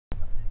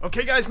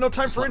Okay, guys, no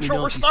time Just for let me intro.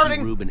 know We're if you starting.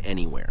 see Ruben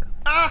anywhere.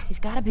 He's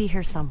gotta be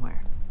here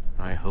somewhere.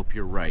 I hope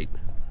you're right.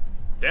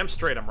 Damn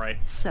straight, I'm right.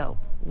 So,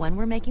 when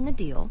we're making the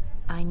deal,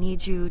 I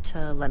need you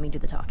to let me do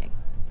the talking.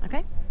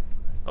 Okay?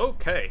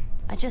 Okay.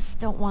 I just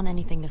don't want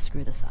anything to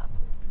screw this up.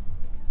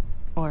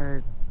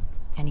 Or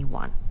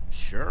anyone.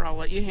 Sure, I'll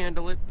let you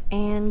handle it.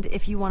 And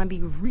if you want to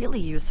be really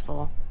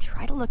useful,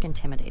 try to look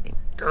intimidating.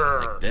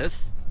 Grr. Like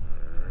this?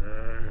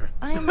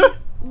 I'm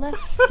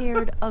less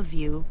scared of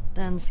you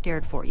than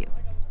scared for you.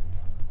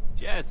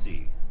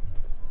 Jesse.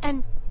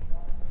 And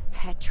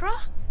Petra?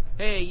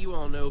 Hey, you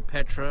all know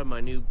Petra,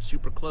 my new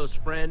super close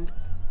friend.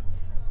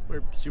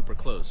 We're super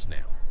close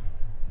now.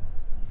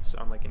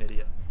 Sound like an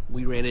idiot.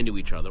 We ran into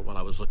each other while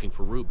I was looking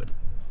for Ruben.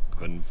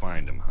 Couldn't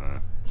find him, huh?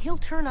 He'll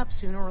turn up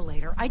sooner or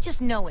later. I just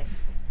know it.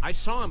 I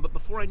saw him, but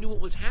before I knew what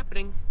was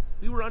happening,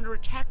 we were under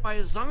attack by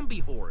a zombie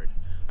horde.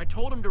 I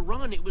told him to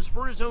run. It was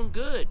for his own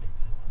good.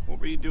 What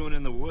were you doing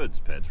in the woods,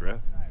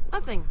 Petra?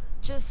 Nothing.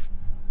 Just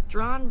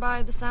drawn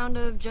by the sound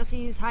of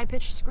Jesse's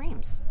high-pitched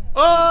screams.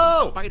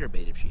 Oh! Spider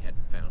bait if she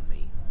hadn't found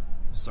me.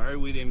 Sorry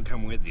we didn't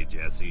come with you,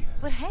 Jesse.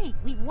 But hey,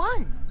 we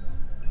won.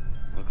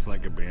 Looks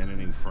like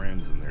abandoning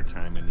friends in their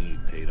time of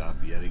need paid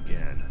off yet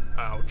again.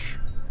 Ouch.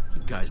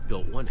 You guys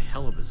built one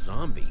hell of a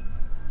zombie.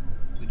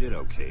 We did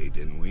okay,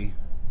 didn't we?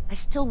 I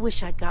still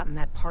wish I'd gotten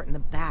that part in the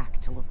back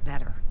to look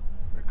better.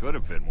 There could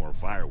have fit more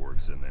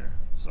fireworks in there,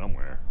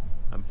 somewhere.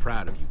 I'm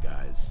proud of you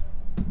guys.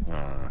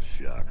 Ah,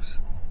 shucks.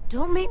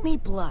 Don't make me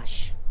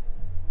blush.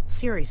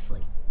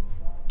 Seriously,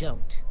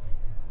 don't.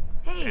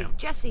 Hey, Damn.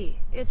 Jesse,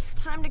 it's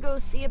time to go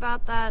see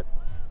about that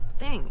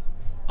thing.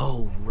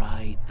 Oh,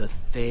 right, the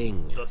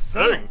thing. The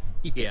thing.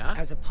 Yeah?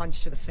 As a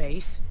punch to the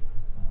face.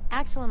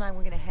 Axel and I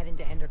were gonna head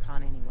into Endercon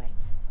anyway.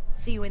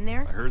 See you in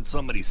there? I heard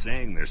somebody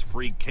saying there's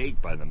free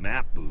cake by the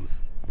map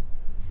booth.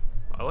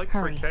 I like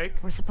Hurry. free cake.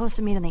 We're supposed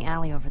to meet in the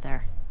alley over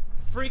there.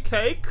 Free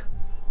cake?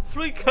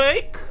 Free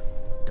cake?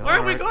 Where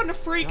are we going to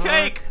free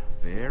cake?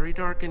 Very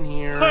dark in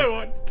here. I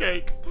want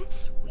cake.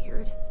 That's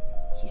weird.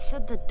 He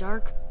said the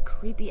dark,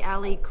 creepy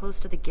alley close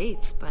to the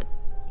gates, but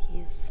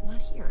he's not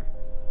here.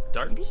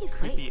 Dark, Maybe he's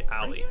creepy late.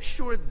 Are alley. you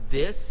sure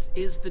this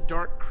is the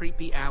dark,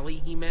 creepy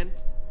alley he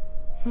meant?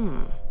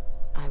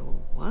 I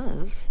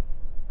was.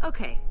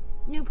 Okay,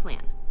 new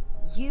plan.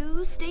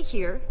 You stay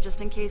here,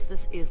 just in case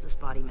this is the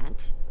spot he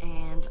meant,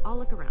 and I'll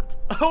look around.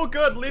 Oh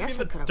good, leave me Guess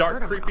I in the could've dark,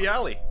 heard him creepy wrong.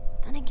 alley.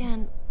 Then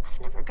again,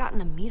 I've never gotten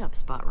a meetup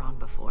spot wrong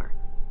before.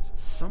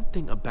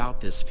 Something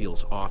about this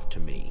feels off to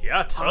me.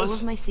 Yeah, it All does.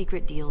 of my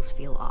secret deals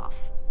feel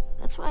off.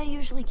 That's why I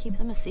usually keep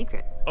them a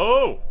secret.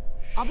 Oh!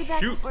 I'll be back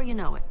Shoot. before you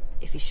know it.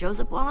 If he shows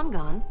up while I'm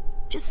gone,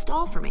 just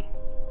stall for me.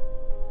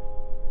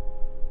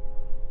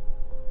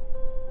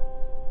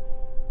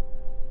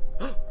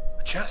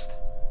 A chest.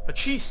 A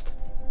chest.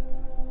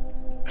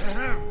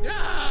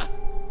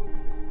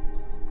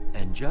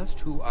 And just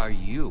who are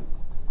you?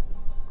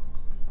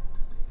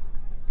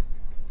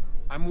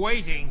 I'm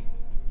waiting.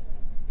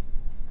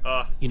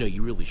 You know,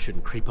 you really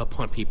shouldn't creep up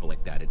on people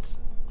like that. It's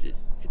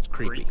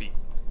creepy. Creepy.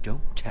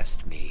 Don't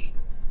test me.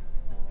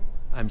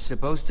 I'm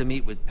supposed to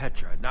meet with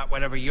Petra, not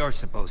whatever you're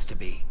supposed to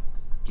be.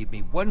 Give me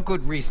one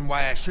good reason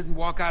why I shouldn't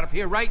walk out of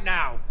here right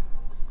now.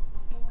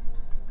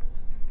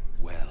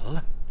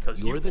 Well, 'Cause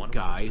You're you the wanted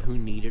guy to. who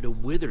needed a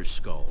wither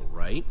skull,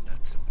 right?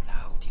 not so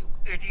loud, you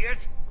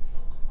idiot.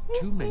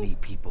 Too many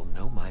people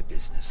know my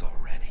business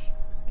already.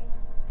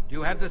 Do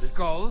you have the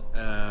skull?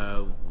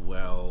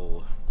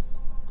 Well...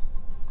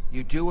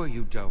 You do or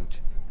you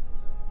don't?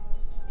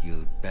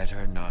 You'd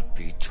better not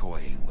be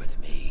toying with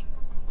me.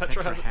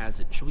 Petra Petra has has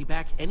it. She'll be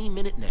back any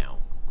minute now.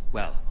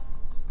 Well,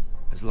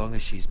 as long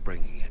as she's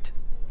bringing it.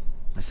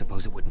 I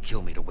suppose it wouldn't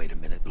kill me to wait a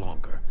minute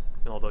longer.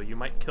 although you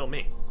might kill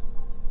me.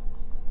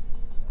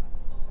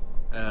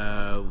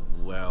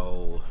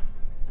 Well...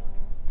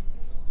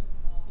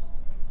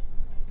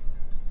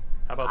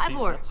 How about these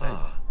Ivor. nuts?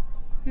 Ah,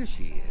 here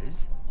she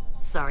is.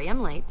 Sorry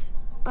I'm late,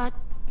 but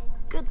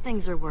good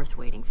things are worth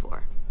waiting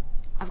for.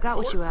 I've got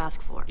what you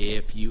asked for.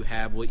 If you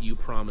have what you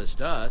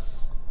promised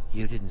us...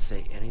 You didn't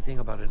say anything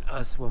about an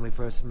us when we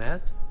first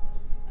met?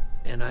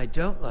 And I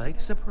don't like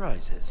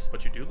surprises.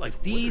 But you do like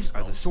If these wither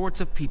are the skulls.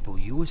 sorts of people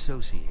you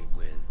associate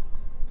with,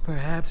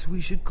 perhaps we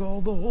should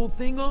call the whole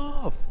thing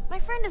off. My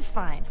friend is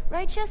fine,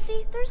 right,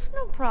 Jesse? There's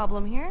no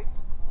problem here.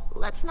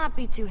 Let's not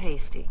be too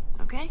hasty,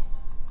 okay?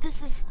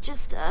 This is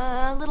just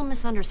a little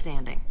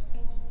misunderstanding.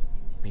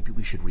 Maybe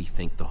we should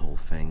rethink the whole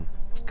thing.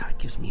 This guy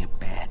gives me a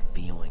bad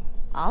feeling.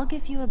 I'll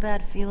give you a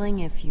bad feeling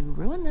if you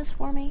ruin this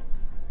for me.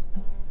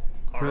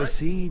 All right.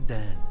 Proceed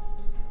then.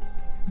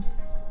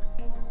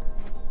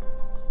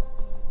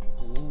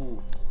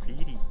 Ooh,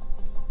 Petey.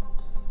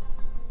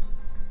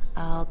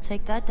 I'll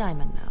take that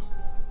diamond now.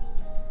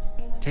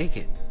 Take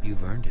it.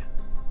 You've earned it.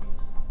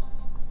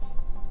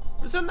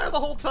 Was in there the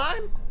whole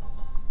time?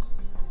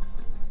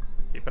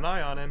 Keep an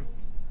eye on him.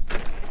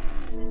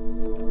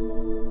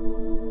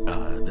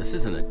 This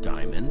isn't a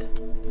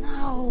diamond.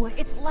 No,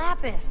 it's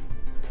lapis.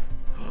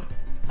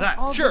 That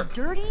All sure. the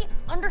dirty,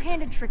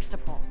 underhanded tricks to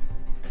pull.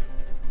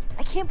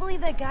 I can't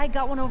believe that guy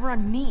got one over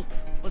on me.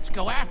 Let's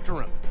go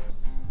after him.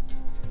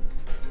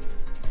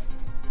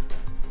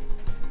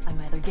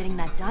 getting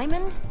that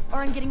diamond, or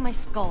I'm getting my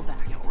skull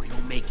back. Yeah, or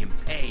you'll make him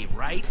pay,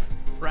 right?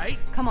 Right?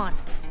 Come on.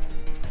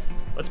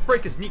 Let's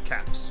break his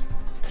kneecaps.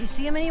 Do you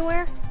see him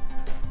anywhere?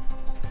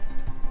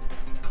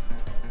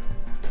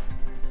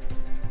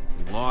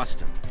 We lost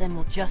him. Then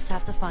we'll just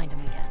have to find him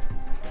again.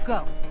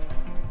 Go.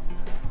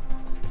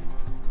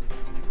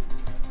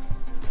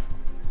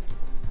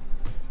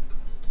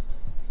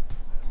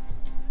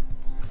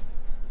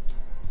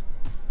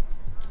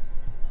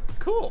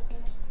 Cool.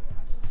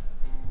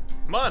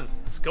 Come on,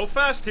 let's go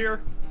fast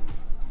here.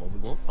 Well, we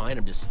won't find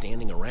him just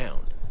standing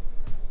around.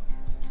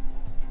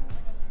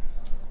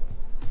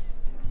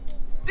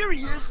 There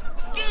he is!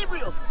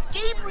 Gabriel!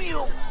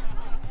 Gabriel!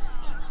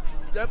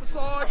 Step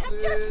aside, I have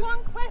please. just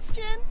one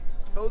question.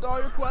 Hold all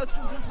your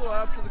questions until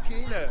after the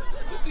keynote.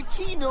 The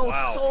keynote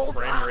Wow, sold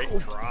frame rate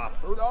out. drop.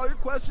 Hold all your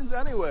questions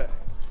anyway.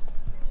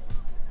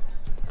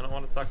 I don't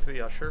want to talk to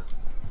the usher.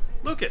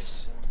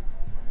 Lucas!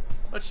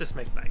 Let's just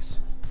make nice.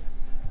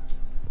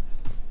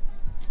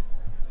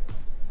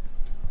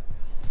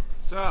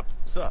 Sup?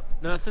 Sup?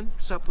 Nothing?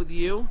 Sup with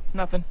you?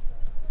 Nothing.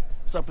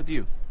 What's up with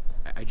you?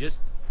 I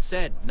just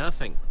said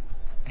nothing.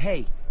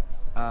 Hey,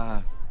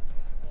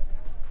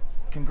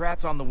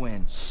 congrats on the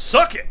win.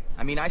 Suck it!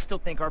 I mean, I still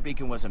think our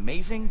beacon was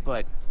amazing,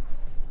 but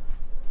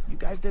you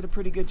guys did a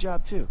pretty good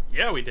job too.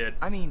 Yeah, we did.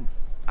 I mean,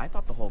 I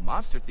thought the whole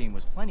monster theme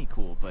was plenty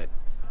cool, but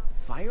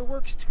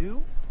fireworks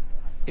too?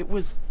 It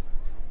was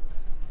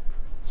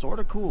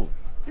sorta cool.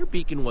 Your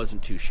beacon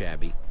wasn't too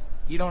shabby.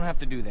 You don't have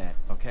to do that,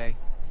 okay?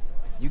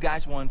 You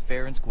guys won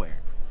fair and square.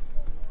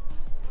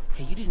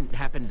 Hey, you didn't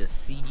happen to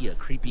see a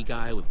creepy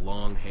guy with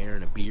long hair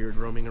and a beard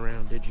roaming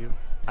around, did you?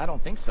 I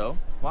don't think so.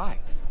 Why?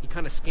 He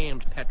kind of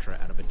scammed Petra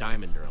out of a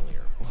diamond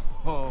earlier.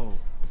 Oh,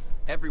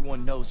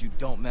 everyone knows you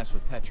don't mess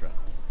with Petra.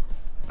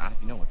 Not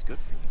if you know what's good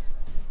for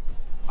you.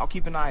 I'll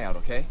keep an eye out,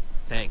 okay?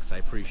 Thanks, I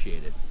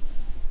appreciate it.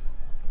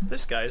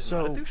 This guy's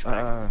not a So,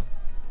 douchebag.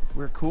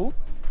 we're cool?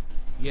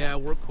 Yeah,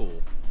 we're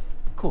cool.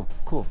 Cool,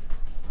 cool.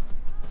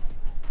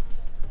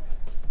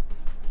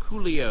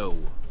 Coolio.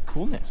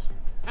 Coolness.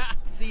 Ha!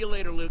 See you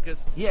later,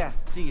 Lucas. Yeah,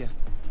 see ya.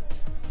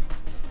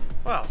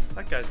 Wow,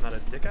 that guy's not a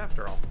dick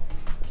after all.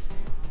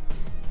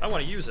 I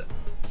want to use it.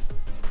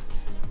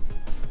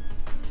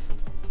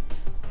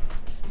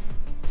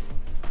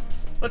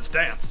 Let's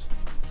dance.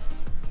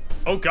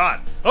 Oh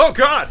god. Oh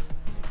god!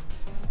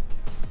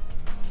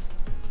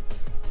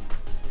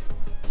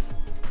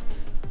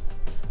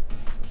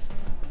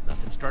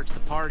 Nothing starts the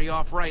party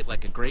off right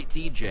like a great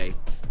DJ.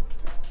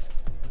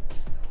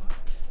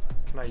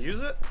 Can I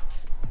use it?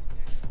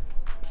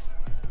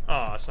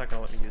 Oh, it's not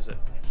gonna let me use it.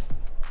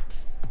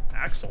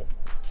 Axel.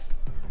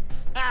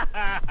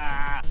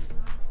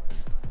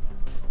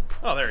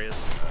 Oh, there he is.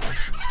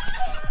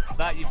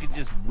 Thought you could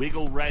just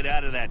wiggle right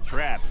out of that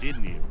trap,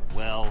 didn't you?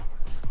 Well,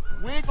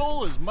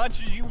 wiggle as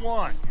much as you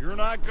want. You're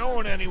not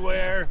going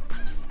anywhere.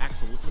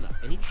 Axel, listen up.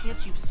 Any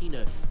chance you've seen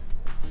a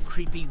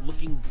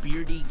creepy-looking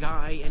beardy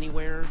guy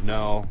anywhere?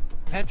 No.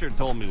 Petra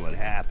told me what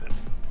happened.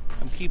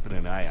 I'm keeping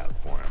an eye out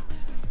for him.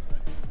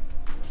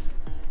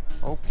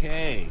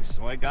 Okay,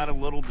 so I got a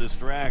little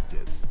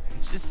distracted.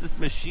 It's just this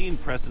machine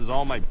presses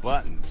all my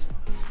buttons.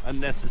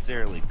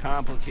 Unnecessarily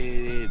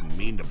complicated and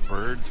mean to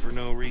birds for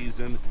no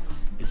reason.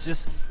 It's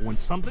just, when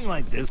something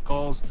like this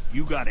calls,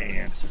 you gotta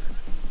answer.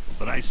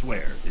 But I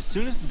swear, as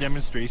soon as the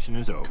demonstration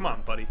is over... Come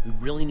on, buddy. We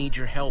really need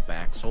your help,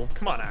 Axel.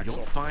 Come on, If we Axel.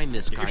 don't find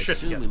this Get your guy shit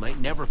soon, together. we might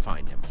never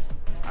find him.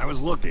 I was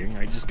looking,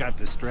 I just got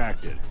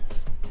distracted.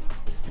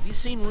 Have you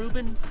seen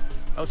Ruben?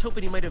 I was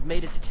hoping he might have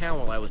made it to town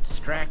while I was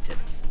distracted.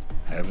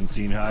 Haven't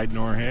seen hide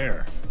nor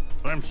hair.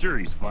 But I'm sure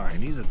he's fine.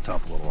 He's a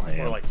tough little ham.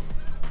 More like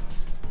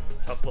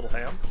tough little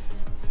ham.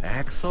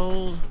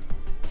 Axel?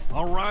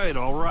 All right,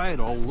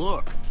 I'll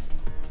look.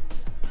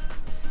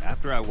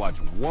 After I watch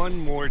one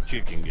more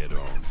chicken get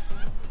owned.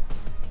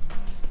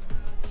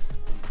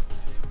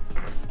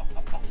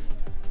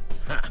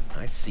 Ha!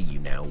 I see you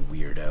now,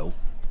 weirdo.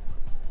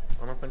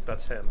 I don't think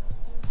that's him.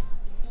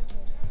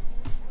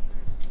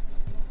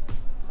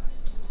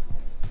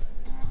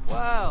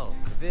 Well,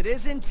 if it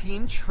isn't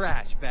Team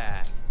Trash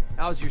Bag.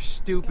 How's your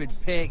stupid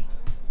pig?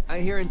 I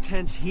hear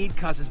intense heat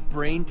causes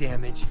brain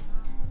damage.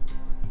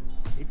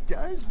 It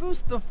does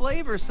boost the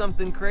flavor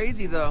something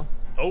crazy, though.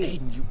 Oh,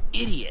 Aiden, you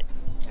idiot!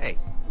 Hey,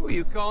 who are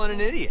you calling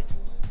an idiot?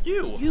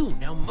 you! You,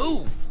 now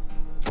move!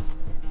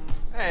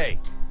 Hey,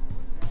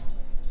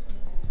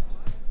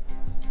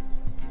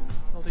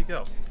 Where'd he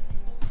go?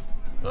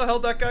 Where the hell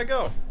did that guy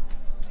go?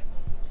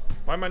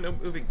 Why am I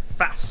moving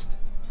fast?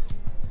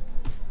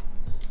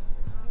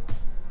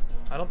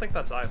 I don't think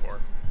that's Ivor.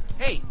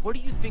 Hey, what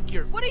do you think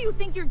you're... What do you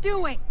think you're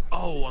doing?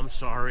 Oh, I'm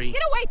sorry.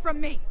 Get away from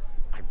me!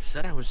 I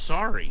said I was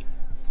sorry.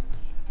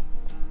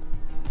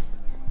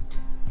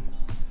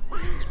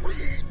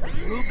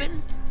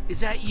 Ruben? Is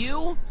that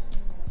you?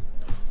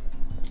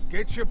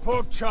 Get your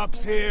pork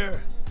chops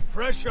here,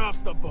 fresh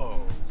off the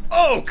bone.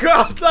 Oh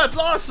god, that's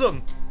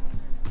awesome!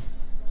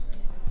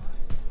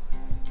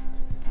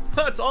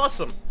 That's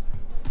awesome!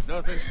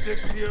 Nothing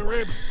sticks to your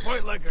ribs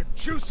quite like a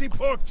juicy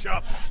pork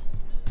chop.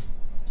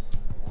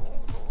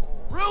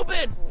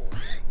 Ruben!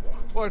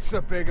 What's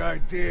the big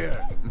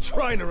idea? I'm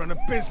trying to run a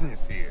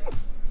business here.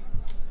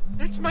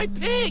 That's my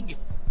pig!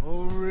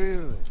 Oh,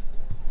 really?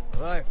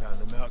 Well, I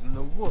found him out in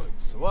the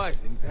woods, so I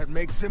think that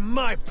makes him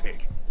my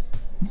pig.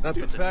 Not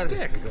the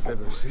fattest pig I've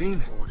ever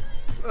seen.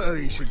 But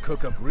he should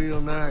cook up real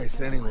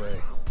nice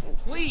anyway.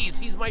 Please,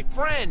 he's my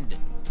friend!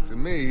 To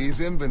me, he's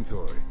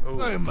inventory.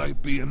 Oh. I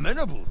might be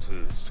amenable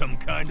to some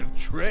kind of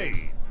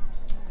trade.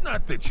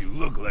 Not that you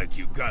look like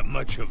you got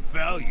much of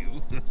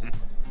value.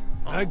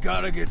 I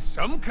gotta get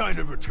some kind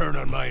of return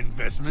on my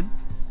investment.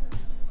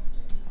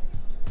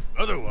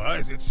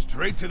 Otherwise, it's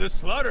straight to the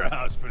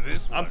slaughterhouse for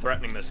this one. I'm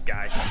threatening this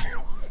guy.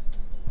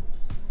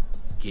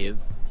 Give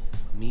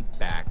me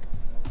back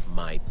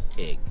my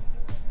pig.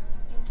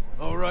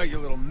 All right, you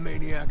little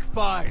maniac.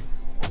 Fine.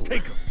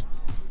 Take him.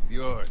 He's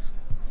yours.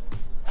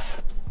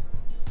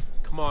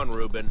 Come on,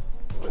 Reuben.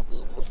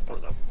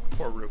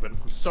 Poor Reuben.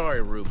 I'm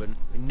sorry, Reuben.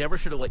 I never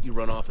should have let you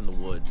run off in the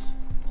woods.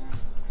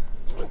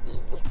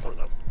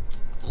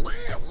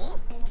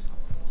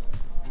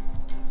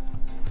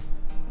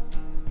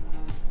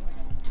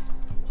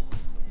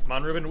 Come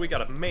on, Reuben, we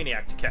got a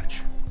maniac to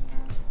catch.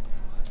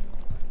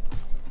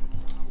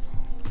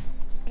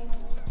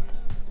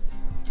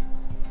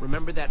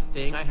 Remember that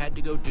thing I had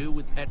to go do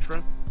with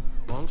Petra?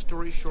 Long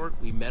story short,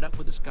 we met up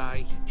with this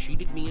guy, he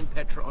cheated me and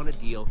Petra on a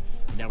deal,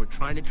 and now we're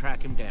trying to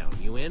track him down.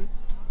 You in?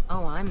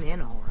 Oh, I'm in,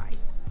 all right.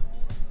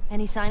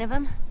 Any sign of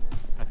him?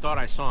 I thought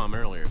I saw him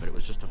earlier, but it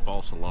was just a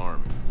false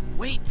alarm.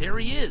 Wait, there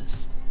he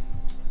is!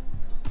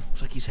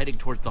 Looks like he's heading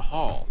towards the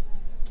hall.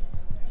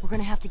 We're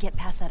gonna have to get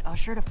past that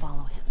usher to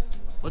follow him.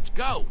 Let's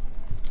go!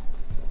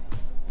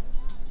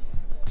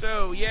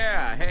 So,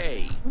 yeah,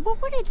 hey.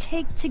 What would it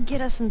take to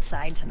get us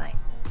inside tonight?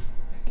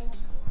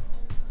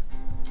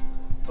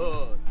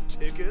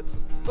 Tickets?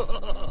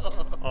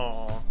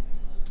 Aww.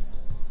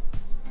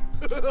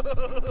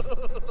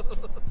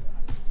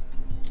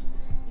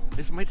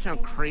 This might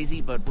sound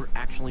crazy, but we're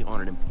actually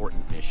on an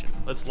important mission.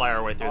 Let's lie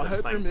our way through I this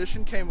hope your thing.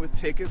 mission came with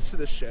tickets to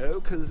the show,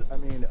 because, I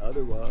mean,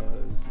 otherwise...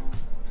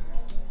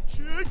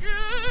 Chicken!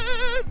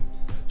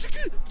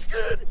 Chicken!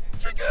 Chicken!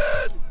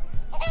 Chicken!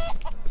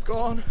 It's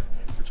gone.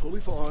 You're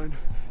totally fine.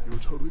 You were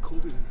totally cool,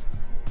 dude.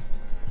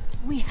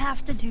 We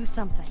have to do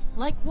something.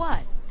 Like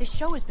what? The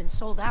show has been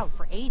sold out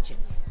for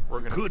ages. We're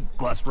gonna... Could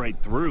bust right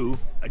through.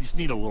 I just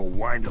need a little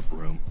wind-up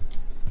room.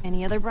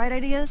 Any other bright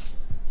ideas?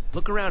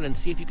 Look around and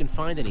see if you can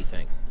find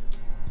anything.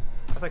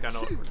 I think I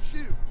know. Shoot!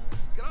 Shoot!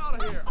 Get out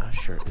of here!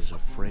 Usher is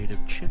afraid of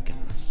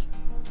chickens.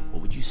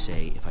 What would you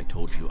say if I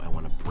told you I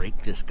want to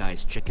break this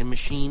guy's chicken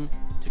machine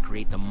to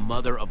create the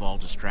mother of all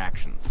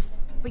distractions?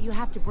 But you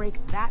have to break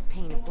that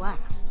pane of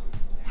glass.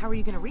 How are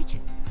you gonna reach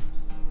it?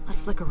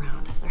 Let's look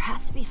around. There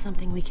has to be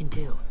something we can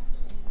do.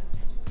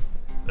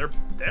 There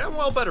damn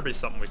well better be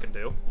something we can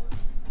do.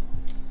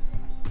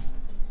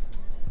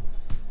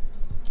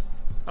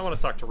 I want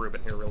to talk to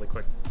Reuben here really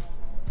quick.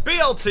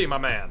 BLT, my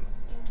man!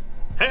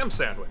 Ham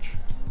sandwich.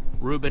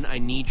 Reuben, I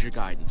need your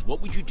guidance.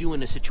 What would you do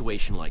in a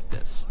situation like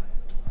this?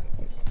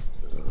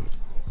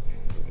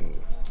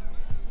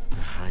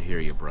 I hear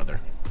you, brother.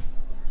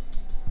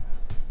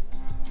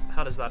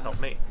 How does that help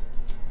me?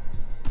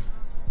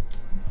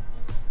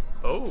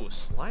 Oh,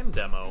 slime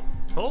demo.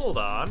 Hold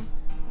on.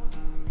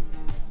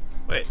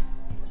 Wait.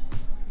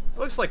 It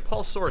looks like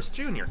Paulsaurus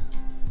Jr.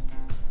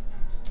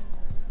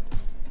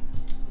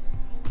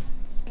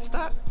 Is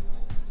that?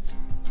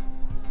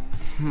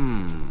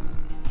 I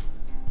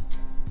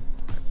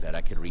bet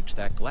I could reach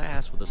that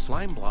glass with a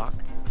slime block.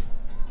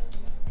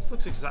 This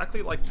looks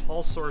exactly like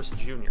Paulsaurus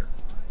Jr.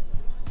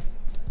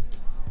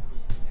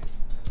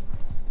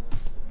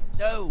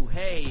 Oh,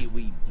 hey,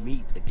 we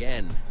meet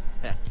again.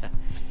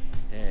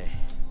 Hey.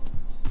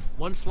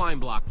 One slime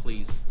block,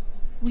 please.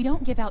 We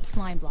don't give out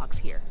slime blocks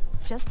here,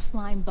 just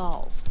slime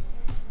balls.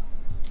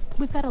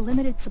 We've got a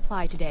limited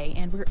supply today,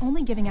 and we're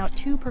only giving out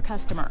 2 per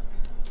customer.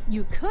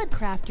 You could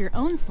craft your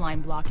own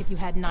slime block if you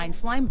had 9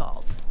 slime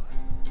balls.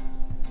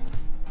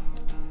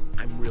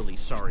 I'm really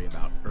sorry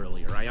about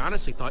earlier. I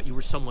honestly thought you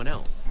were someone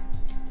else.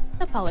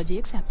 Apology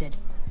accepted.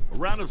 A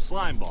round of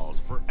slime balls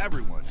for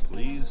everyone,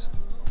 please.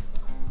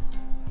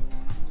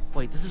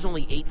 Wait, this is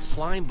only 8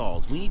 slime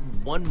balls. We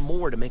need 1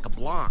 more to make a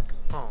block.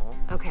 Oh.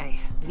 Okay,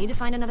 we need to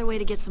find another way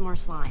to get some more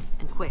slime,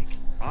 and quick.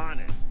 On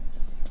it.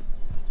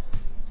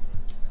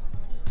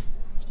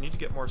 Just need to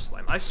get more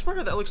slime. I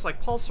swear that looks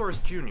like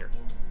Paulsaurus Jr.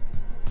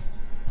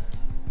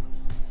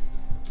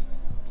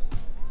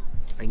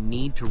 I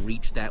need to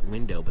reach that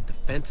window, but the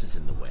fence is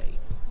in the way.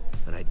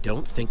 And I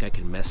don't think I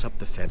can mess up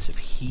the fence if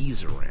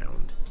he's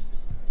around.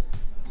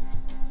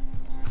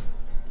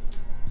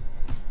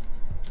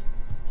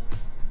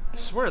 I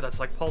swear that's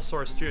like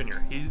Paulsaurus Jr.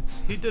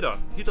 He's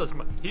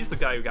the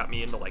guy who got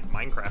me into like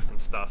Minecraft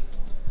and stuff.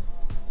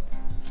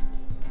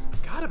 It's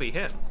gotta be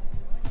him.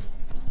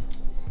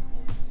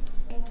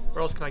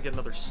 Where else can I get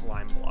another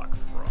slime block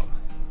from?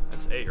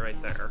 That's 8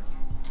 right there.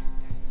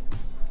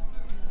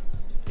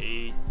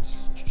 8.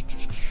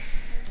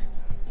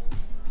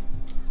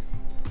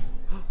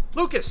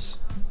 Lucas!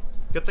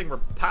 Good thing we're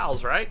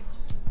pals, right?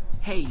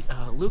 Hey,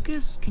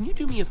 Lucas, can you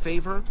do me a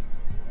favor?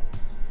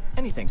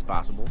 Anything's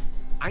possible.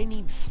 I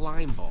need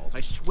slime balls.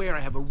 I swear I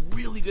have a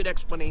really good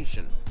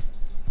explanation.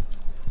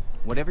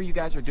 Whatever you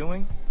guys are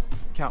doing,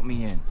 count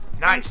me in.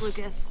 Thanks, Nice!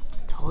 Lucas.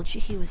 Told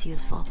you he was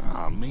useful.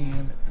 Oh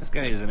man, this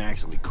guy isn't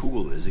actually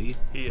cool, is he?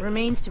 He is.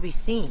 Remains to be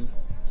seen.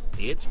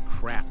 It's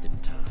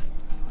crafting time.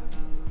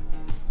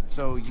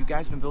 So, you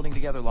guys been building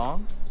together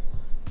long?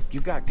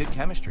 You've got good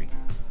chemistry.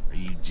 Are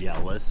you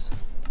jealous?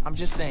 I'm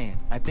just saying,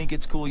 I think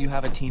it's cool you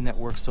have a team that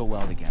works so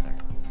well together.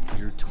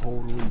 You're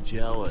totally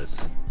jealous.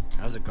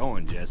 How's it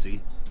going, Jesse?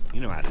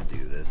 You know how to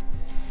do this.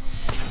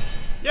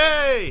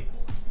 Yay!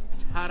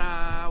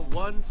 Ta-da!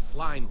 1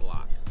 slime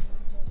block.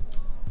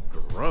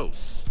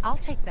 Gross. I'll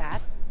take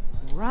that.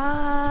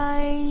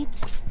 Right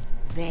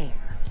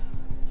there.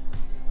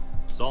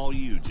 It's all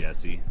you,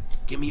 Jesse.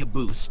 Give me a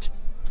boost.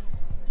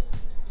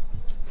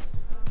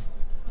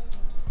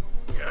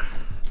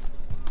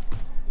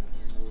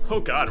 Oh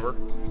god, we're...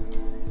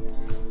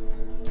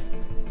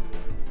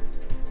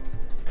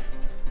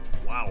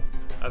 Wow.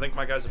 I think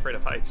my guy's afraid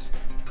of heights.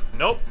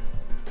 Nope.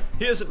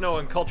 He isn't no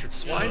uncultured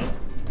swine.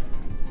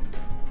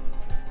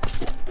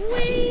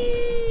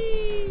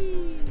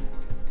 Whee!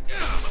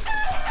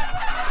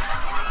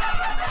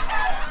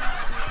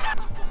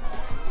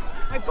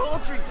 My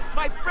poultry!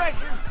 My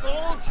precious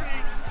poultry!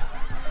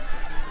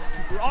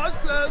 Keep your eyes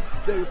closed,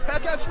 they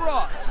peck at your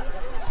eye.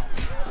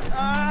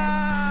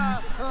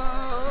 Ah!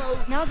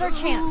 Oh! Now's our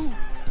chance.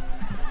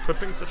 Quit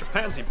being such a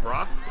pansy,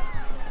 brah.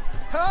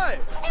 Hey!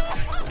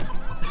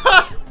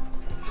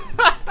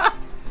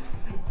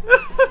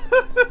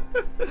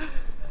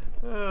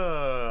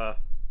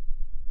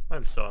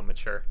 I'm so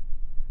immature.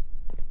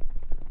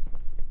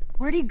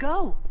 Where'd he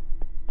go?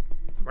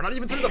 We're not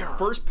even through the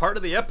first part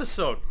of the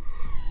episode.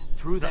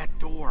 Through that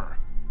door.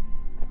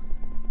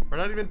 We're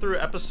not even through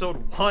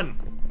episode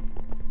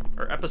 1.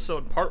 Or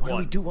episode part What do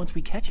 1. we do once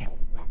we catch him?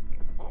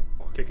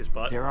 Kick his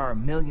butt. There are a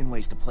million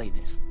ways to play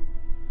this.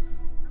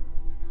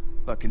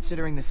 But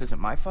considering this isn't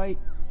my fight,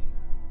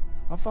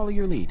 I'll follow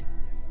your lead.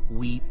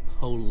 We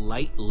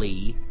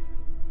politely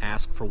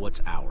ask for what's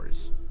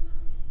ours.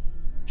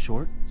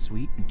 Short,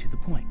 sweet, and to the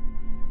point.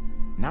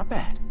 Not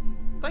bad.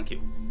 Thank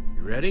you.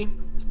 You ready?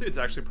 This dude's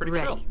actually pretty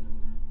Ready. chill.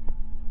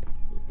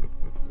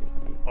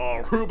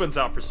 Oh, Ruben's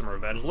out for some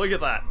revenge. Look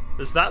at that.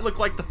 Does that look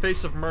like the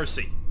face of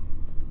mercy?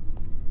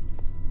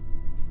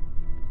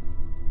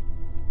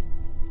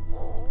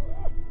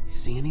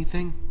 See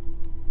anything?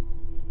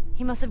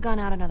 He must have gone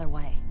out another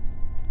way.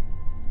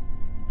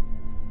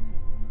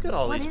 Look at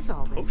all What these is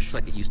all this? potions. Looks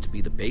like it used to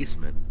be the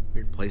basement.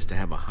 Weird place to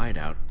have a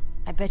hideout.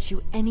 I bet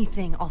you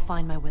anything I'll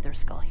find my wither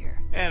skull here.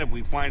 And if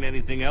we find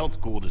anything else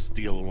cool to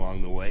steal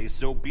along the way,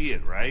 so be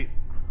it, right?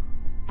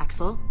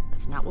 Axel,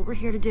 that's not what we're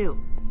here to do.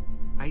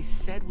 I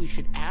said we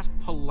should ask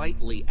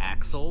politely,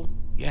 Axel.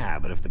 Yeah,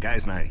 but if the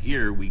guy's not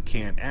here, we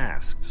can't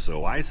ask.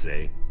 So I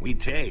say, we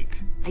take.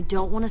 I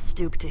don't want to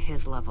stoop to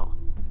his level.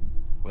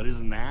 But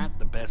isn't that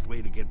the best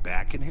way to get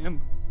back at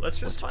him? Let's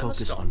just Let's find the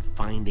focus skull. on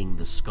finding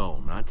the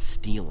skull, not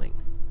stealing.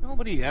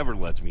 Nobody ever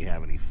lets me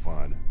have any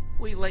fun.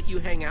 We let you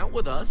hang out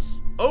with us.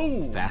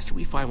 Oh! The faster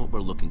we find what we're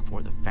looking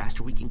for, the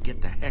faster we can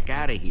get the heck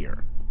out of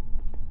here.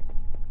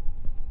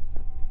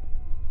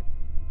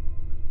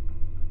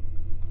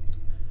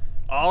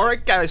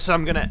 Alright guys, so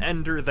I'm gonna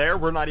end her there.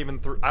 We're not even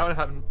through... I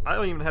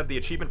don't even have the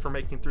achievement for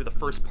making through the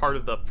first part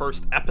of the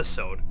first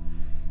episode.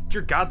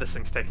 Dear God, this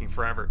thing's taking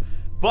forever.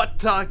 But,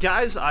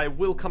 guys, I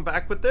will come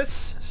back with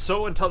this.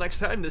 So until next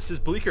time, this is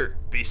Bleaker.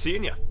 Be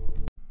seeing ya.